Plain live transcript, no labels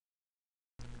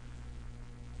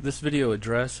This video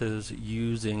addresses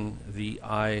using the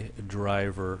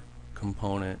iDriver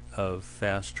component of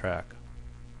Fasttrak.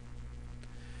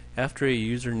 After a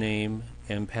username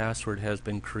and password has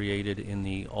been created in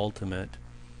the Ultimate,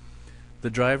 the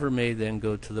driver may then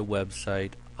go to the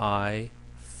website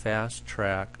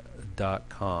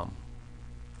ifasttrak.com.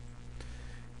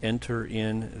 Enter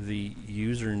in the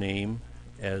username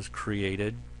as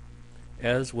created,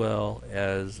 as well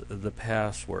as the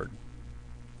password.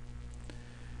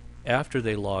 After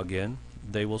they log in,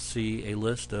 they will see a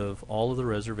list of all of the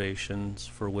reservations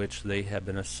for which they have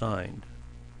been assigned.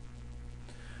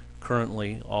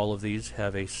 Currently, all of these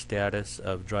have a status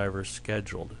of driver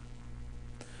scheduled.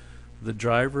 The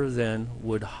driver then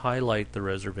would highlight the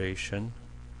reservation,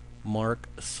 mark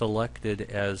selected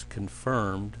as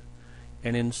confirmed,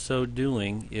 and in so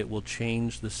doing it will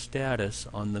change the status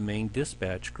on the main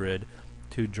dispatch grid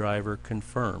to driver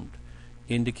confirmed,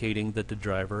 indicating that the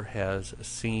driver has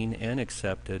seen and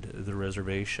accepted the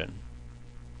reservation.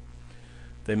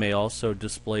 They may also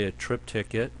display a trip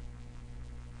ticket,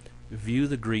 view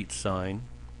the greet sign,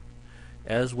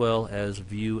 as well as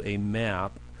view a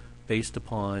map based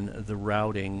upon the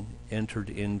routing entered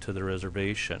into the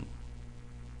reservation.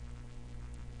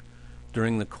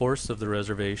 During the course of the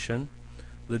reservation,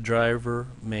 the driver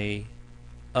may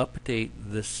update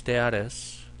the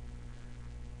status,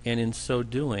 and in so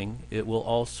doing it will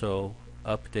also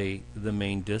update the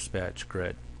main dispatch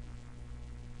grid.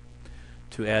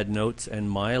 To add notes and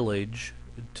mileage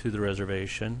to the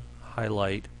reservation,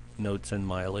 highlight notes and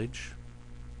mileage.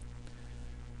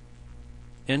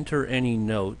 Enter any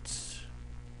notes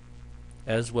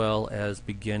as well as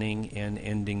beginning and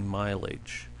ending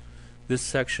mileage. This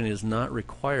section is not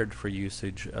required for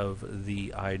usage of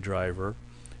the iDriver.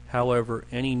 However,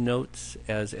 any notes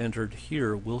as entered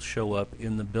here will show up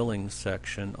in the billing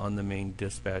section on the main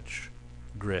dispatch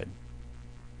grid.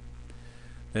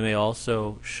 They may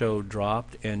also show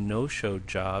dropped and no-show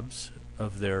jobs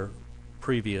of their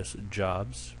previous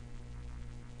jobs.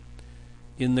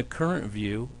 In the current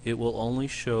view, it will only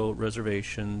show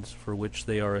reservations for which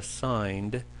they are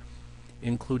assigned,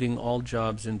 including all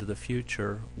jobs into the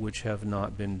future which have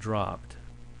not been dropped.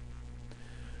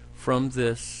 From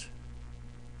this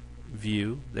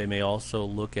view, they may also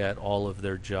look at all of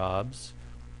their jobs.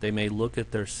 They may look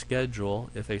at their schedule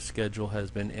if a schedule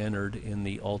has been entered in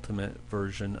the Ultimate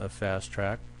version of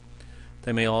Fasttrak.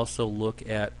 They may also look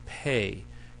at pay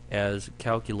as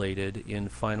calculated in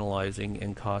finalizing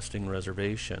and costing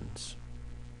reservations.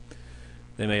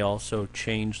 They may also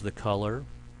change the color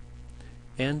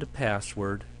and a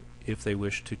password if they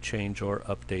wish to change or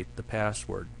update the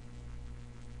password.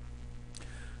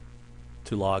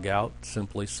 To log out,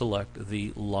 simply select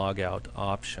the Log Out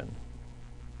option.